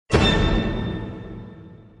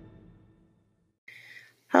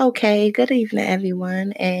Okay, good evening,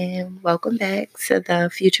 everyone, and welcome back to the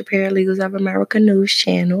Future Paralegals of America News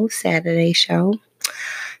Channel Saturday show,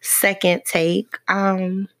 second take.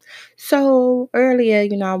 So earlier,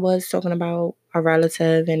 I was talking about a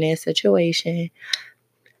relative and their situation.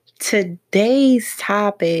 Today's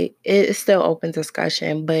topic is still open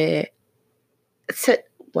discussion, but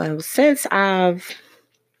since I've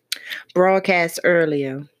broadcast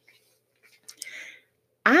earlier,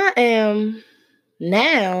 I am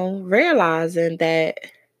now realizing that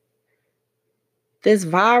this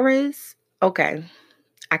virus, okay,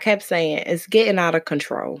 I kept saying it's getting out of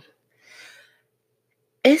control.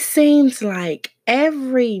 It seems like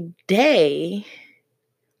every day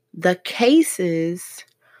the cases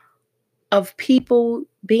of people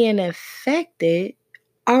being infected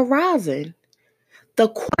are rising. The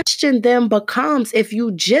question then becomes, if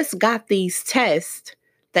you just got these tests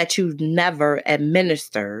that you've never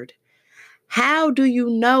administered, how do you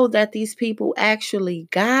know that these people actually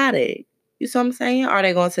got it? You see what I'm saying? Are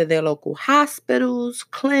they going to their local hospitals,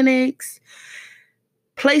 clinics,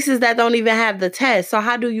 places that don't even have the test? So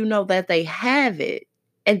how do you know that they have it?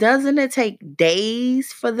 And doesn't it take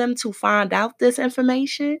days for them to find out this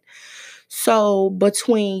information? So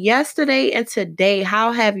between yesterday and today,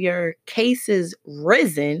 how have your cases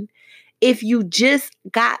risen if you just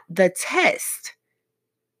got the test?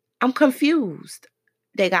 I'm confused.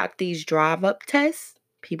 They got these drive-up tests,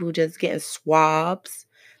 people just getting swabs,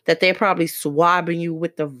 that they're probably swabbing you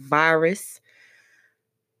with the virus.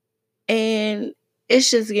 And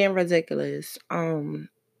it's just getting ridiculous.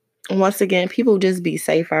 Once again, people just be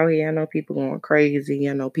safe out here. I know people going crazy.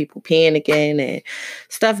 I know people panicking and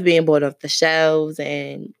stuff being bought off the shelves.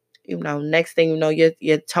 And next thing you know,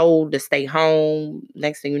 you're told to stay home.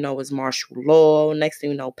 Next thing you know, is martial law. Next thing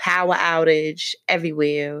you know, power outage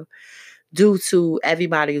everywhere due to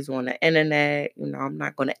everybody who's on the internet. I'm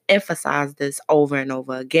not going to emphasize this over and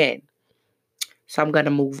over again. So I'm going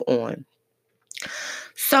to move on.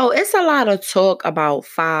 So it's a lot of talk about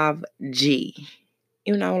 5G.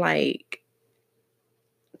 Like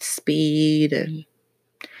speed and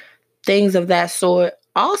things of that sort.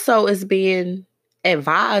 Also, it's being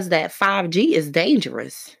advised that 5G is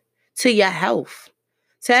dangerous to your health,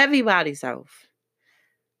 to everybody's health.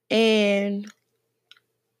 And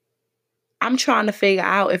I'm trying to figure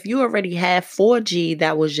out, if you already have 4G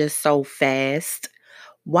that was just so fast,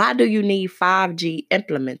 why do you need 5G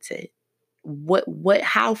implemented?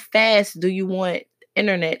 How fast do you want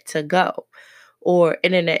internet to go? Or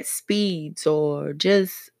internet speeds, or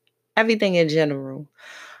just everything in general?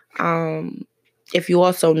 If you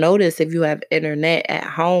also notice, if you have internet at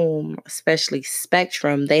home, especially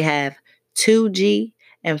Spectrum, they have 2G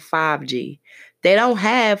and 5G. They don't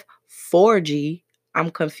have 4G. I'm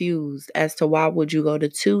confused as to why would you go to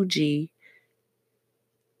 2G,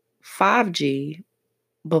 5G,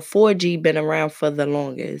 but 4G been around for the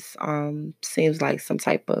longest. Seems like some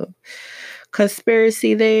type of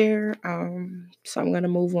conspiracy there. So I'm gonna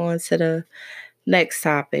move on to the next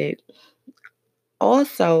topic.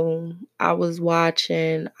 Also, I was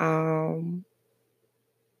watching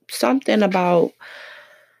something about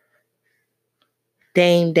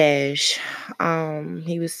Dame Dash.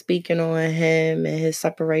 He was speaking on him and his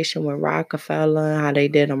separation with Rockefeller, how they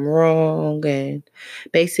did him wrong, and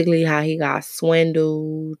basically how he got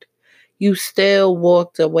swindled. You still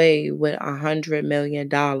walked away with $100 million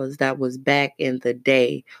that was back in the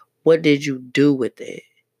day. What did you do with it?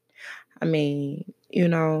 I mean,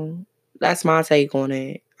 that's my take on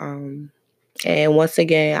it. And once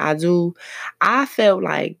again, I felt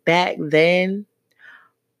like back then,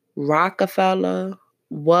 Rockefeller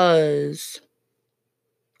was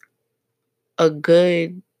a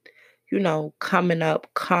good, coming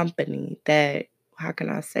up company that, how can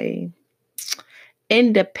I say,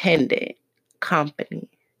 independent company.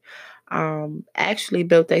 Actually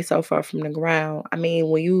built themselves up from the ground. I mean,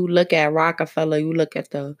 when you look at Rockefeller, you look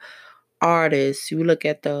at the artists, you look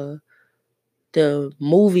at the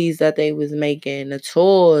movies that they was making, the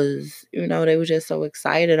tours, they were just so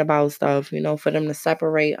excited about stuff. For them to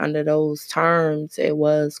separate under those terms, it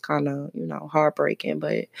was kind of, heartbreaking,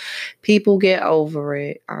 but people get over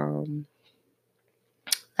it.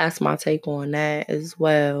 That's my take on that as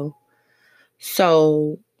well.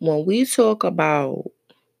 So when we talk about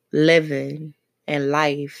living and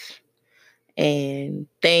life and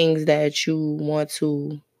things that you want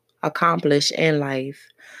to accomplish in life,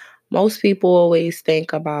 most people always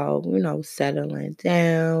think about, settling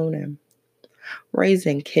down and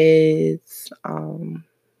raising kids,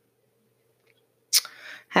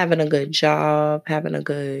 having a good job, having a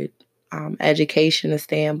good education to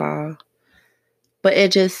stand by. But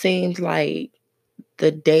it just seems like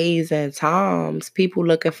the days and times, people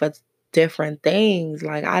looking for different things.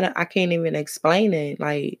 Like, I can't even explain it.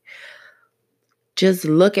 Like, just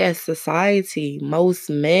look at society. Most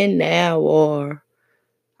men now are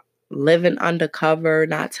living undercover,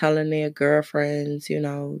 not telling their girlfriends,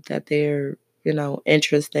 that they're,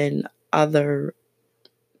 interested in other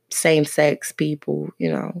same sex people.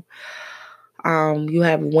 You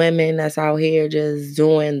have women that's out here just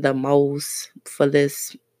doing the most for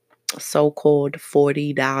this so-called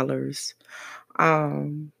 $40.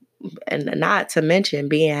 Um, and not to mention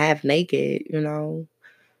being half naked.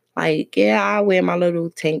 Like, yeah, I wear my little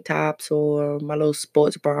tank tops or my little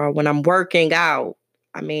sports bra when I'm working out.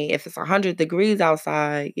 I mean, if it's 100 degrees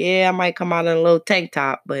outside, yeah, I might come out in a little tank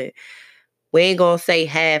top, but we ain't gonna say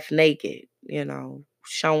half naked,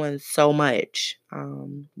 showing so much,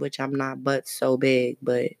 which I'm not but so big,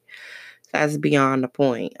 but that's beyond the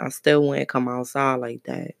point. I still wouldn't come outside like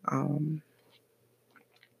that.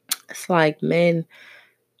 It's like men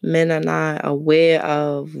are not aware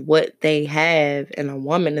of what they have in a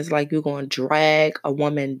woman. It's like you're going to drag a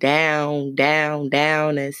woman down, down,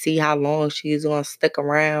 down, and see how long she's going to stick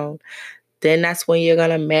around. Then that's when you're going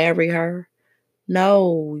to marry her.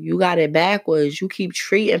 No, you got it backwards. You keep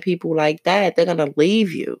treating people like that, they're going to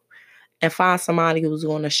leave you and find somebody who's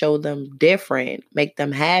going to show them different, make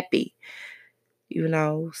them happy.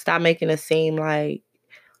 Stop making it seem like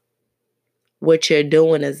what you're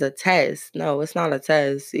doing is a test. No, it's not a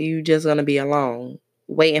test. You just gonna be alone,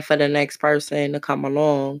 waiting for the next person to come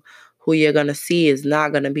along who you're gonna see is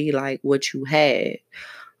not gonna be like what you had.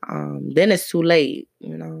 Then it's too late.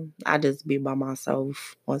 I just be by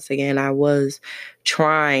myself. Once again, I was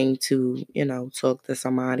trying to, talk to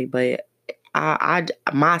somebody, but I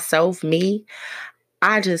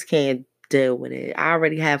just can't deal with it. I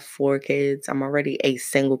already have 4 kids. I'm already a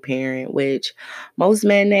single parent, which most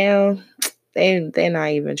men now, they're not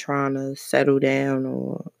even trying to settle down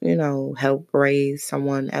or, help raise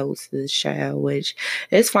someone else's child, which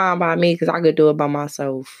is fine by me because I could do it by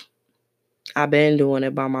myself. I've been doing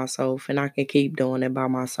it by myself and I can keep doing it by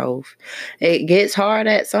myself. It gets hard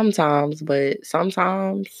at sometimes, but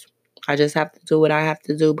sometimes I just have to do what I have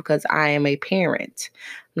to do because I am a parent.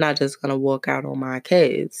 I'm not just going to walk out on my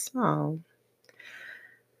kids.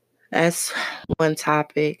 That's one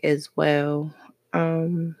topic as well.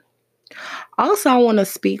 Also, I want to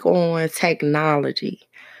speak on technology.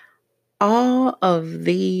 All of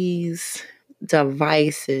these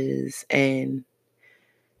devices and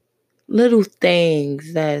little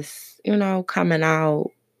things that's, coming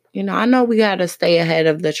out. I know we got to stay ahead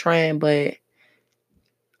of the trend, but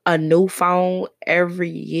a new phone every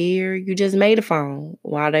year, you just made a phone.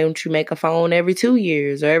 Why don't you make a phone every 2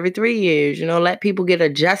 years or every 3 years? Let people get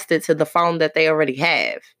adjusted to the phone that they already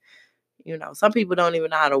have. Some people don't even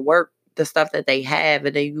know how to work the stuff that they have,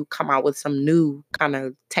 and then you come out with some new kind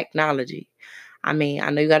of technology. I mean, I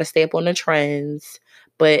know you got to stay up on the trends,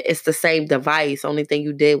 but it's the same device. Only thing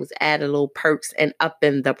you did was add a little perks and up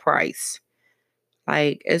in the price.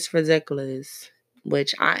 Like, it's ridiculous.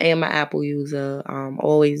 Which I am an Apple user.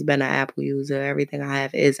 Always been an Apple user. Everything I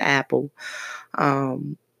have is Apple.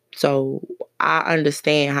 So I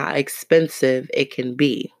understand how expensive it can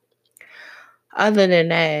be. Other than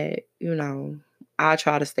that, I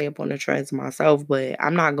try to stay up on the trends myself, but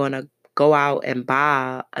I'm not going to go out and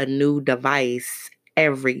buy a new device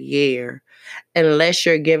every year unless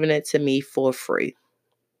you're giving it to me for free.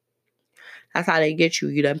 That's how they get you.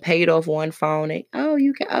 You done paid off one phone and, oh,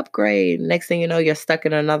 you can upgrade. Next thing you know, you're stuck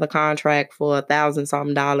in another contract for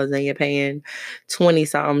 $1,000-something and you're paying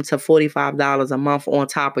 20-something to $45 a month on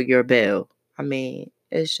top of your bill. I mean,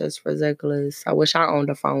 it's just ridiculous. I wish I owned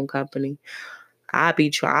a phone company. I be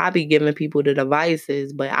giving people the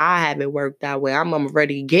devices, but I have it worked that way. I'm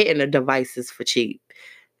already getting the devices for cheap.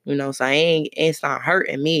 So it's not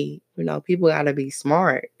hurting me. People gotta be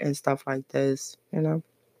smart and stuff like this.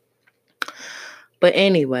 But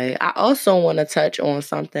anyway, I also want to touch on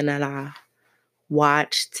something that I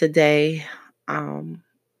watched today. I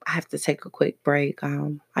have to take a quick break.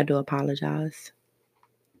 I do apologize.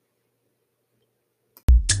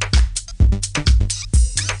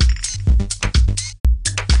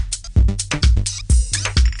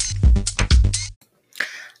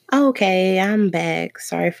 Okay, I'm back.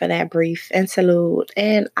 Sorry for that brief interlude.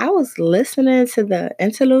 And I was listening to the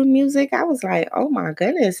interlude music. I was like, oh my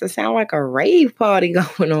goodness, it sounds like a rave party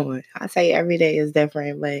going on. I say every day is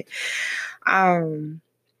different, but um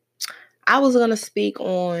I was gonna speak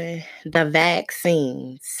on the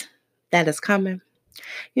vaccines that is coming.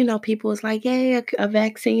 People is like, yeah, a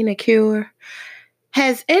vaccine, a cure.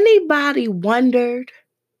 Has anybody wondered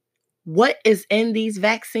what is in these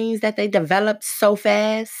vaccines that they developed so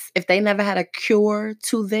fast if they never had a cure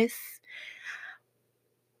to this?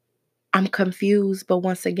 I'm confused, but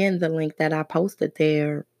once again, the link that I posted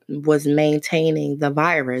there was maintaining the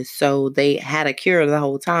virus. So they had a cure the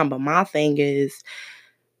whole time. But my thing is,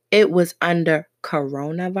 it was under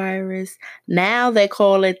coronavirus. Now they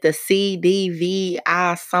call it the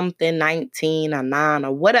CDVI something 19 or 9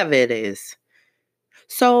 or whatever it is.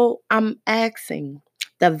 So I'm asking,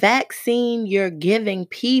 the vaccine you're giving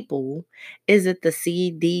people, is it the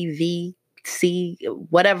CDVC,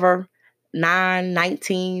 whatever,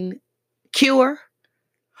 919 cure?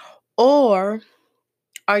 Or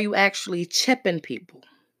are you actually chipping people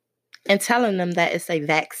and telling them that it's a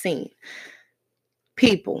vaccine?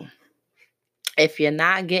 People, if you're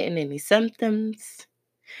not getting any symptoms,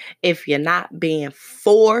 if you're not being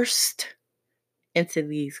forced into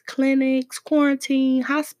these clinics, quarantine,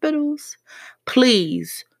 hospitals,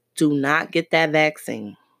 please do not get that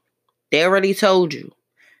vaccine. They already told you.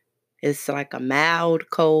 It's like a mild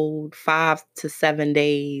cold, 5 to 7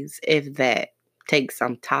 days, if that. Take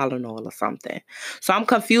some Tylenol or something. So I'm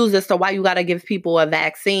confused as to why you got to give people a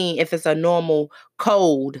vaccine if it's a normal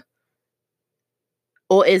cold.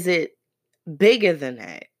 Or is it bigger than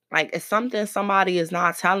that? Like, it's something somebody is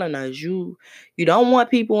not telling us. You don't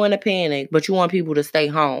want people in a panic, but you want people to stay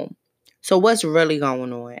home. So what's really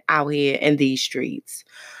going on out here in these streets?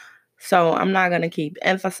 So I'm not going to keep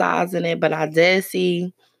emphasizing it, but I did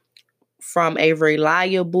see from a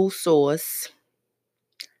reliable source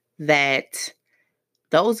that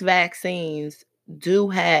those vaccines do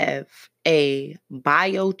have a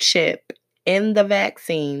biochip in the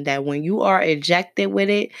vaccine that when you are injected with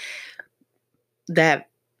it, that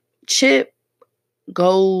chip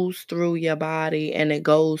goes through your body and it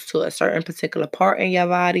goes to a certain particular part in your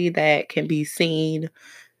body that can be seen.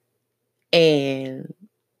 And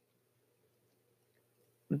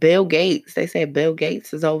Bill Gates, they say Bill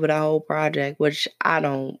Gates is over the whole project, which I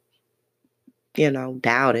don't,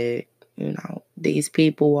 doubt it. These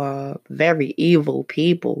people are very evil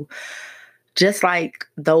people. Just like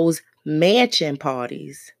those mansion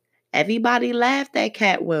parties. Everybody laughed at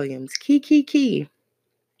Cat Williams. Key. He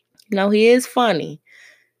is funny.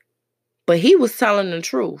 But he was telling the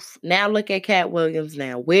truth. Now look at Cat Williams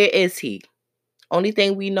now. Where is he? Only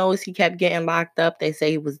thing we know is he kept getting locked up. They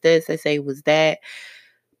say he was this. They say he was that.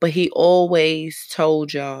 But he always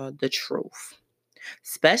told y'all the truth.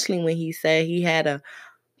 Especially when he said he had a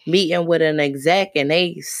meeting with an exec and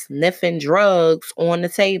they sniffing drugs on the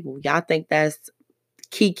table. Y'all think that's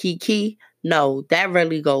key? No, that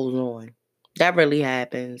really goes on. That really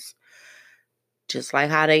happens. Just like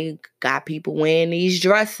how they got people wearing these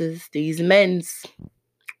dresses, these men's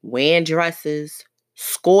wearing dresses,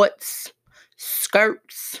 skirts,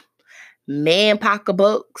 man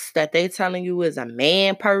pocketbooks that they telling you is a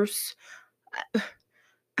man purse.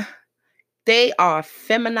 They are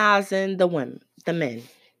feminizing the men.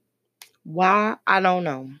 Why? I don't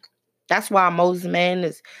know. That's why most men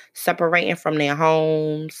is separating from their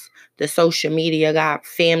homes. The social media got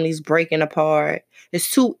families breaking apart.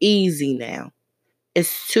 It's too easy now.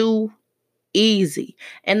 It's too easy.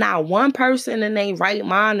 And not one person in their right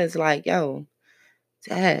mind is like, yo,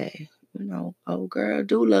 dang, old girl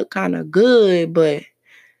do look kind of good, but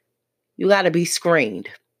you got to be screened.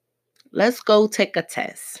 Let's go take a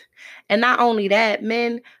test. And not only that,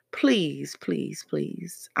 men, please.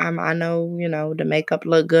 I know, the makeup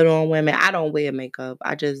look good on women. I don't wear makeup.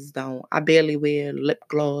 I just don't. I barely wear lip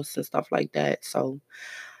gloss and stuff like that. So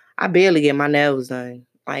I barely get my nails done.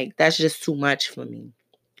 Like, that's just too much for me.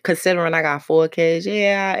 Considering I got 4 kids,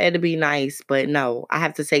 yeah, it'd be nice. But no, I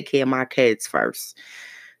have to take care of my kids first.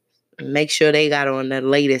 Make sure they got on the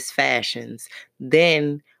latest fashions.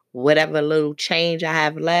 Then whatever little change I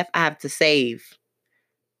have left, I have to save.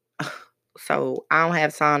 So I don't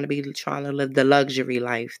have time to be trying to live the luxury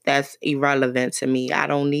life. That's irrelevant to me. I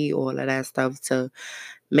don't need all of that stuff to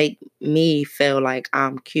make me feel like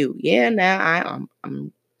I'm cute. Yeah, now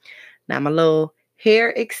now my little hair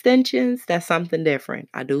extensions, that's something different.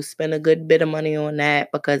 I do spend a good bit of money on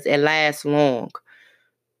that because it lasts long.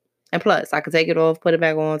 And plus, I can take it off, put it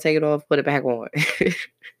back on, take it off, put it back on.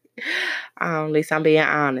 At least I'm being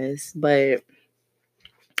honest. But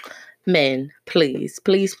men, please.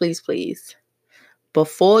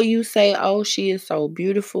 Before you say, oh, she is so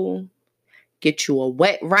beautiful, get you a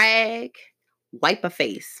wet rag, wipe her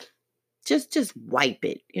face. Just wipe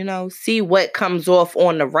it, see what comes off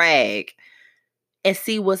on the rag and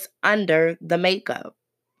see what's under the makeup,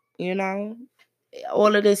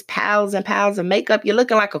 All of this piles and piles of makeup, you're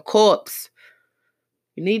looking like a corpse.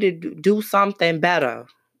 You need to do something better.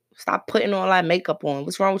 Stop putting all that makeup on.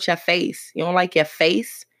 What's wrong with your face? You don't like your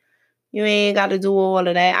face? You ain't got to do all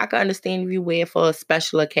of that. I can understand if you wear it for a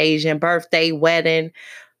special occasion, birthday, wedding,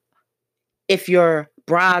 if you're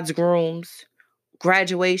brides, grooms,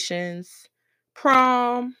 graduations,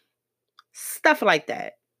 prom, stuff like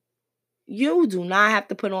that. You do not have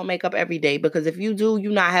to put on makeup every day, because if you do,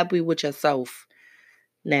 you're not happy with yourself.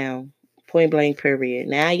 Now, point blank, period.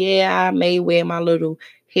 Now, yeah, I may wear my little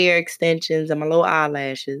hair extensions and my little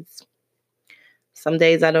eyelashes. Some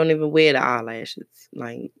days I don't even wear the eyelashes.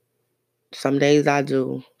 Like, some days I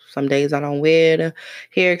do. Some days I don't wear the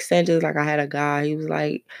hair extensions. Like, I had a guy, he was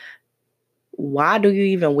like, why do you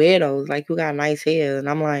even wear those? Like, you got nice hair. And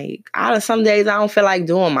I'm like, some days I don't feel like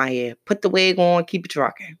doing my hair. Put the wig on, keep it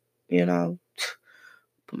trucking. You know,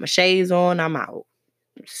 put my shades on, I'm out.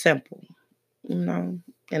 Simple. You know,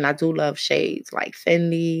 and I do love shades like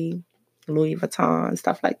Fendi, Louis Vuitton,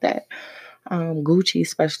 stuff like that. Gucci,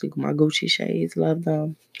 especially my Gucci shades, love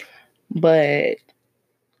them. But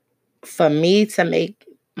for me to make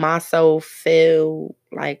myself feel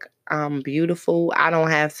like I'm beautiful, I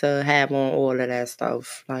don't have to have on all of that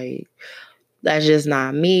stuff. Like, that's just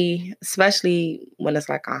not me, especially when it's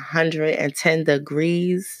like 110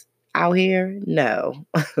 degrees out here. No.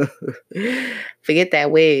 Forget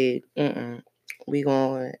that wig. We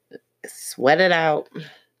going to sweat it out.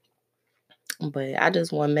 But I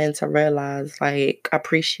just want men to realize, like,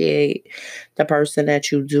 appreciate the person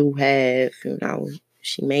that you do have. You know,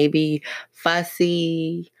 she may be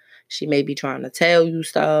fussy. She may be trying to tell you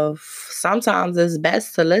stuff. Sometimes it's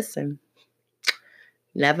best to listen.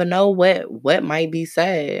 Never know what might be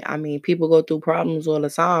said. I mean, people go through problems all the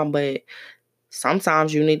time, but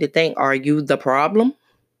sometimes you need to think, are you the problem?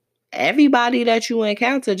 Everybody that you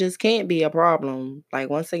encounter just can't be a problem. Like,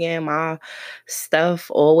 once again, my stuff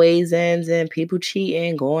always ends in people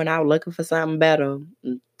cheating, going out looking for something better.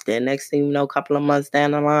 Then next thing you know, a couple of months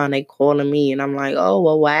down the line, they calling me and I'm like, oh,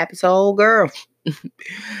 well, what happened to old girl?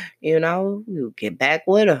 You know, you get back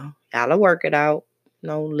with her. Gotta work it out. You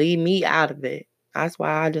know, leave me out of it. That's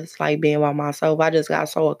why I just like being by myself. I just got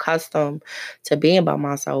so accustomed to being by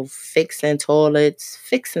myself, fixing toilets,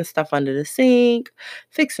 fixing stuff under the sink,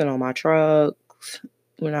 fixing on my trucks,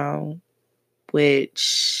 you know,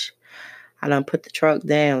 which I done put the truck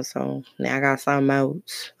down. So now I got something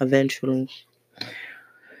else eventually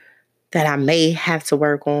that I may have to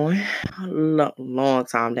work on a long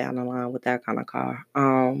time down the line with that kind of car.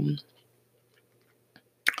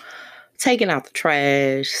 Taking out the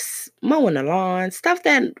trash, mowing the lawn, stuff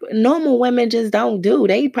that normal women just don't do.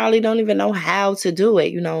 They probably don't even know how to do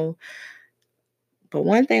it, you know. But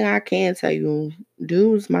one thing I can tell you,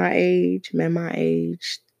 dudes my age, men my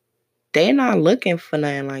age, they're not looking for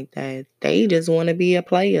nothing like that. They just want to be a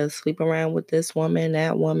player, sleep around with this woman,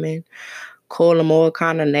 that woman, call them all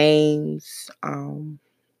kind of names,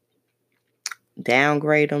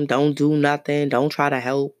 downgrade them, don't do nothing, don't try to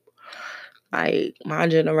help. Like, my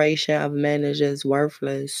generation of men is just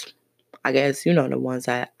worthless. I guess, you know, the ones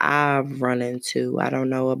that I've run into. I don't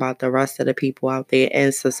know about the rest of the people out there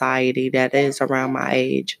in society that is around my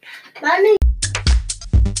age.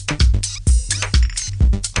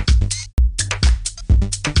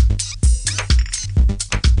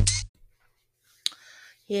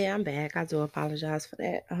 Yeah, I'm back. I do apologize for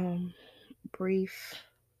that brief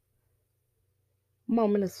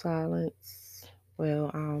moment of silence.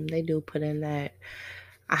 Well, they do put in that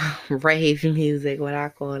rave music, what I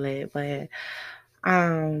call it, but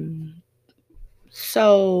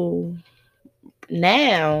so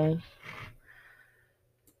now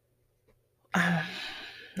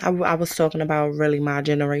I was talking about really my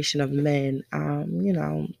generation of men. You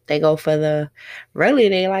know, they go for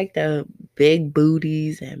they like the big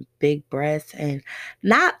booties and big breasts, and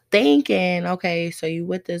not thinking, okay, so you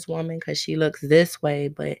with this woman because she looks this way,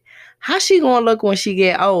 but how she gonna look when she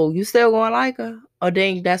get old? You still gonna like her? Or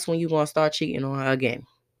then that's when you gonna start cheating on her again?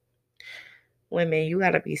 Women, you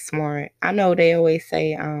gotta be smart. I know they always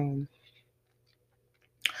say, well,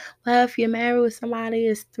 if you're married with somebody,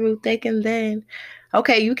 it's through thick and thin.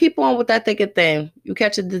 Okay, you keep on with that thick and thin. You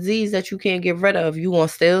catch a disease that you can't get rid of. You gonna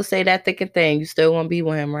still say that thick and thin. You still gonna be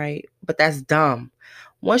with him, right? But that's dumb.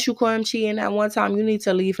 Once you call him cheating that one time, you need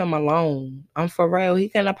to leave him alone. I'm for real. He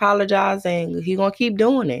can apologize and he gonna keep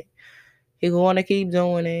doing it. He gonna keep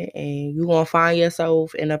doing it, and you gonna find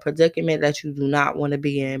yourself in a predicament that you do not want to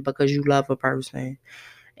be in because you love a person.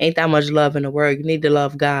 Ain't that much love in the world. You need to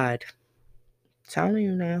love God. I'm telling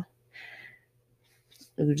you now.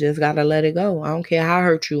 You just gotta let it go. I don't care how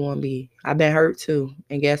hurt you want to be. I've been hurt too.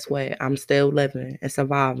 And guess what? I'm still living and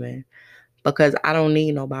surviving. because I don't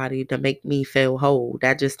need nobody to make me feel whole.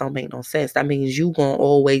 That just don't make no sense. That means you gonna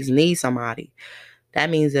always need somebody. That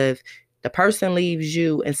means if the person leaves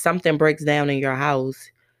you and something breaks down in your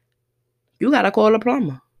house, you gotta call a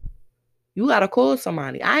plumber. You gotta call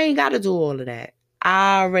somebody. I ain't gotta do all of that.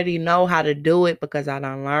 I already know how to do it because I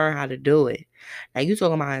done learned how to do it. Now you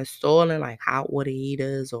talking about installing like hot water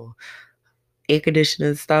heaters or air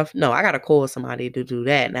conditioning stuff. No, I gotta call somebody to do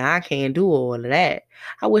that. Now I can't do all of that.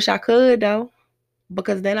 I wish I could though,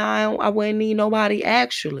 because then I wouldn't need nobody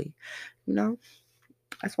actually. You know?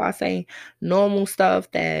 That's why I say normal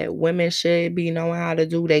stuff that women should be knowing how to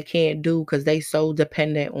do, they can't do because they so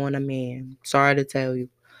dependent on a man. Sorry to tell you.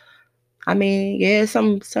 I mean, yeah,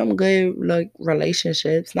 some good like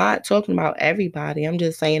relationships. Not talking about everybody. I'm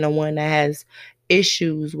just saying the one that has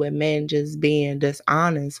issues with men just being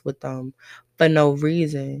dishonest with them for no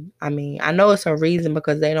reason. I mean, I know it's a reason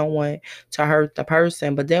because they don't want to hurt the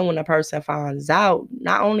person, but then when the person finds out,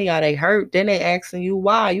 not only are they hurt, then they asking you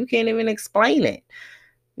why. You can't even explain it.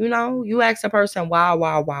 You know, you ask a person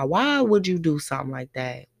why would you do something like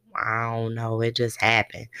that? I don't know. It just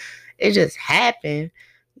happened. It just happened.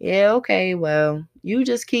 Yeah, okay, well, you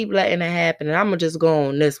just keep letting it happen, and I'm gonna just go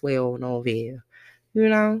on this way on over here. You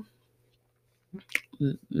know,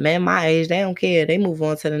 men my age, they don't care. They move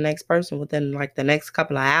on to the next person within like the next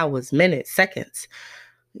couple of hours, minutes, seconds.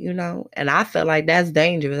 You know, and I feel like that's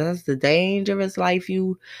dangerous. That's the dangerous life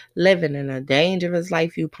you living in, a dangerous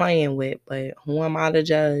life you playing with. But who am I to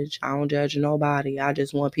judge? I don't judge nobody. I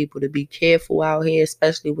just want people to be careful out here,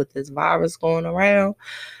 especially with this virus going around,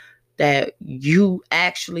 that you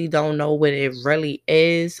actually don't know what it really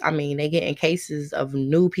is. I mean, they getting cases of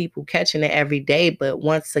new people catching it every day, but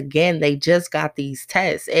once again, they just got these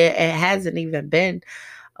tests. It hasn't even been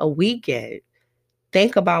a week yet.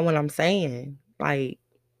 Think about what I'm saying. Like,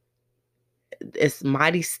 it's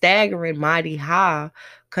mighty staggering, mighty high,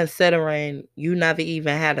 considering you never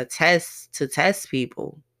even had a test to test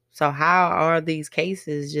people. So how are these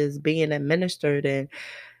cases just being administered and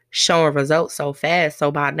showing results so fast?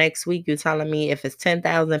 So by next week, you're telling me if it's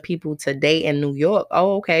 10,000 people today in New York,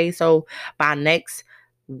 oh, okay. So by next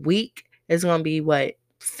week, it's going to be what,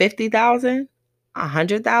 50,000,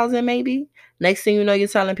 100,000 maybe? Next thing you know, you're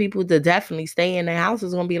telling people to definitely stay in their house.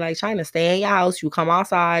 It's going to be like China. Stay in your house. You come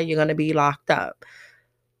outside, you're going to be locked up.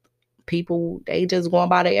 People, they just going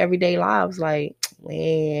about their everyday lives like, man,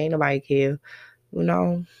 ain't nobody care. You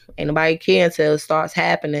know, ain't nobody care until it starts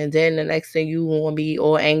happening. Then the next thing you want to be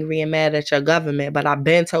all angry and mad at your government. But I've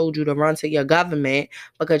been told you to run to your government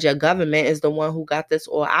because your government is the one who got this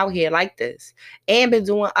all out here like this and been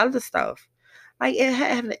doing other stuff. Like,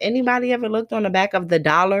 have anybody ever looked on the back of the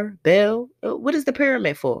dollar bill? What is the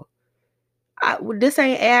pyramid for? This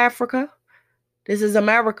ain't Africa. This is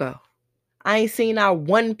America. I ain't seen not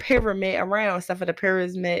one pyramid around except for the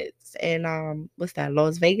pyramids in what's that,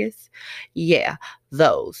 Las Vegas? Yeah,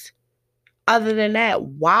 those. Other than that,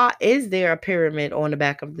 why is there a pyramid on the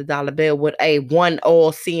back of the dollar bill with a one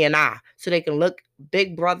all seeing eye so they can look?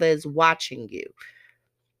 Big Brother is watching you.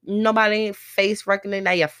 Nobody face recognition.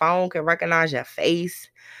 Now your phone can recognize your face.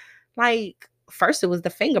 Like, first it was the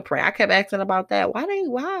fingerprint. I kept asking about that. Why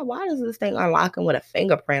does this thing unlocking with a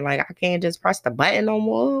fingerprint? Like, I can't just press the button no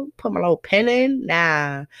more, put my little pin in.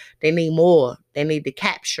 Nah, they need more. They need to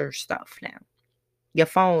capture stuff now. Your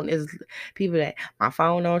phone is, people that my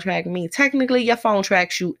phone don't track me. Technically, your phone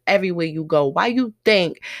tracks you everywhere you go. Why you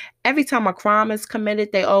think every time a crime is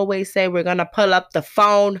committed, they always say we're gonna pull up the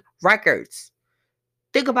phone records?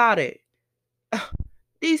 Think about it.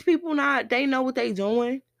 These people they know what they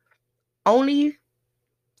doing. Only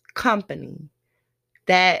company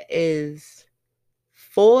that is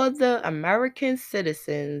for the American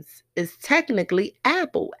citizens is technically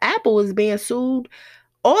Apple. Apple is being sued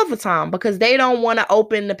all the time because they don't want to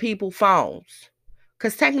open the people's phones.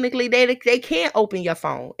 Because technically they can't open your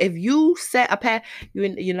phone. If you set a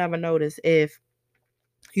you never notice, if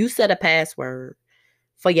you set a password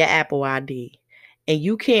for your Apple ID and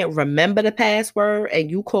you can't remember the password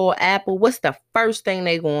and you call Apple, what's the first thing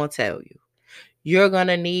they going to tell you? You're going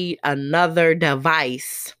to need another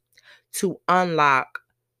device to unlock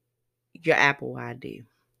your Apple ID.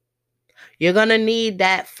 You're going to need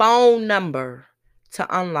that phone number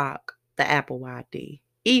to unlock the Apple ID,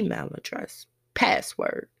 email address,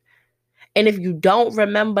 password. And if you don't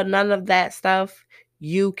remember none of that stuff,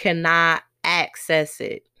 you cannot access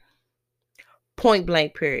it. Point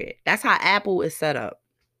blank, period. That's how Apple is set up.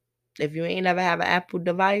 If you ain't never have an Apple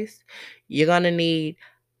device, you're going to need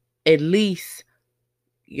at least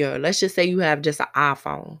let's just say you have just an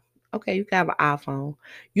iPhone. Okay, you can have an iPhone.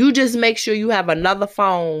 You just make sure you have another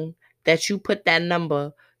phone that you put that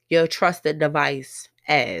number, your trusted device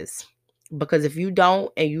as. Because if you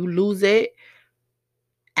don't and you lose it,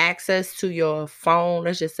 access to your phone,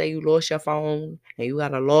 let's just say you lost your phone and you got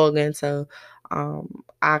to log into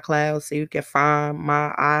iCloud so you can find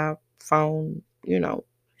my iPhone,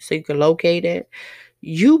 so you can locate it.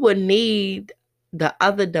 You would need the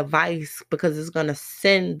other device because it's going to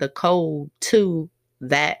send the code to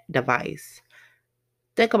that device.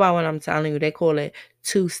 Think about what I'm telling you. They call it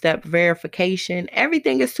two-step verification.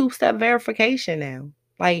 Everything is two-step verification now.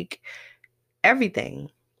 Like, everything.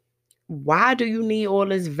 Why do you need all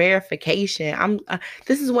this verification?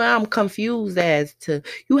 This is where I'm confused as to,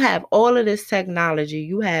 you have all of this technology,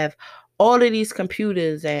 you have all of these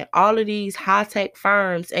computers and all of these high-tech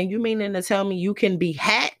firms, and you meaning to tell me you can be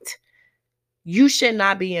hacked? You should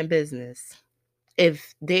not be in business.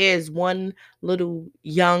 If there's one little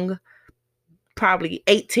young, probably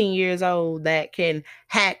 18 years old, that can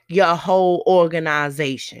hack your whole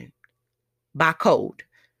organization by code,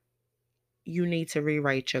 you need to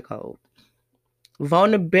rewrite your code.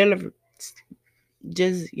 Vulnerability,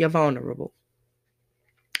 just, you're vulnerable.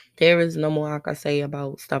 There is no more I can say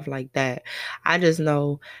about stuff like that. I just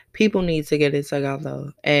know people need to get it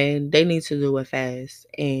together and they need to do it fast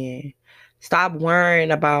and stop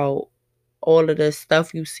worrying about all of the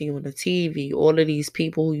stuff you see on the TV, all of these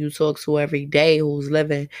people who you talk to every day who's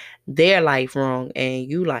living their life wrong, and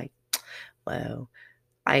you like, well,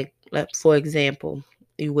 like, for example,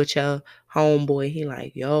 you with your homeboy, he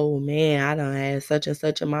like, yo, man, I done had such and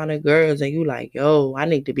such amount of girls, and you like, yo, I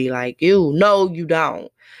need to be like you. No, you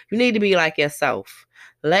don't. You need to be like yourself.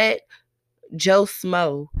 Let Joe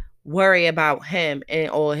Smo worry about him and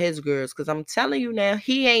all his girls, because I'm telling you now,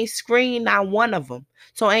 he ain't screened not one of them.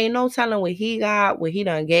 So ain't no telling what he got, what he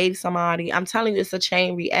done gave somebody. I'm telling you, it's a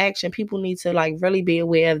chain reaction. People need to like really be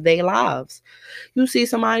aware of their lives. You see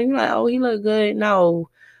somebody, you like, oh, he look good. No,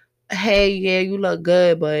 hey, yeah, you look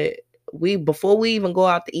good, but before we even go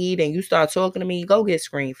out to eat and you start talking to me, go get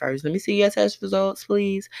screened first. Let me see your test results,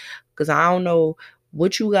 please. Because I don't know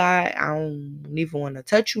what you got. I don't even want to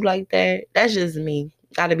touch you like that. That's just me.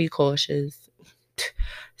 Gotta be cautious.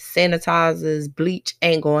 Sanitizers, bleach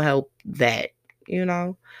ain't gonna help that, you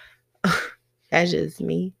know? That's just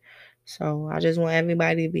me. So I just want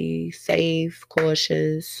everybody to be safe,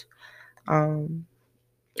 cautious.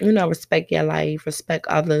 Respect your life, respect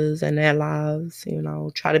others and their lives,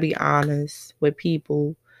 try to be honest with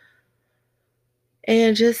people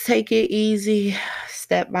and just take it easy,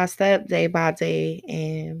 step by step, day by day.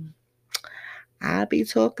 And I'll be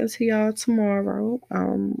talking to y'all tomorrow.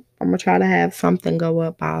 I'm going to try to have something go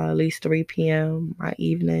up by at least 3 p.m., my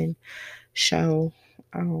evening show.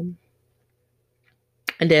 And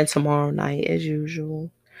then tomorrow night, as usual.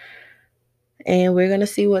 And we're going to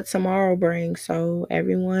see what tomorrow brings. So,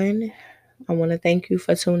 everyone, I want to thank you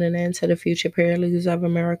for tuning in to the Future Paralegals of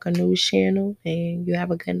America news channel, and you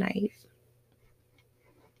have a good night.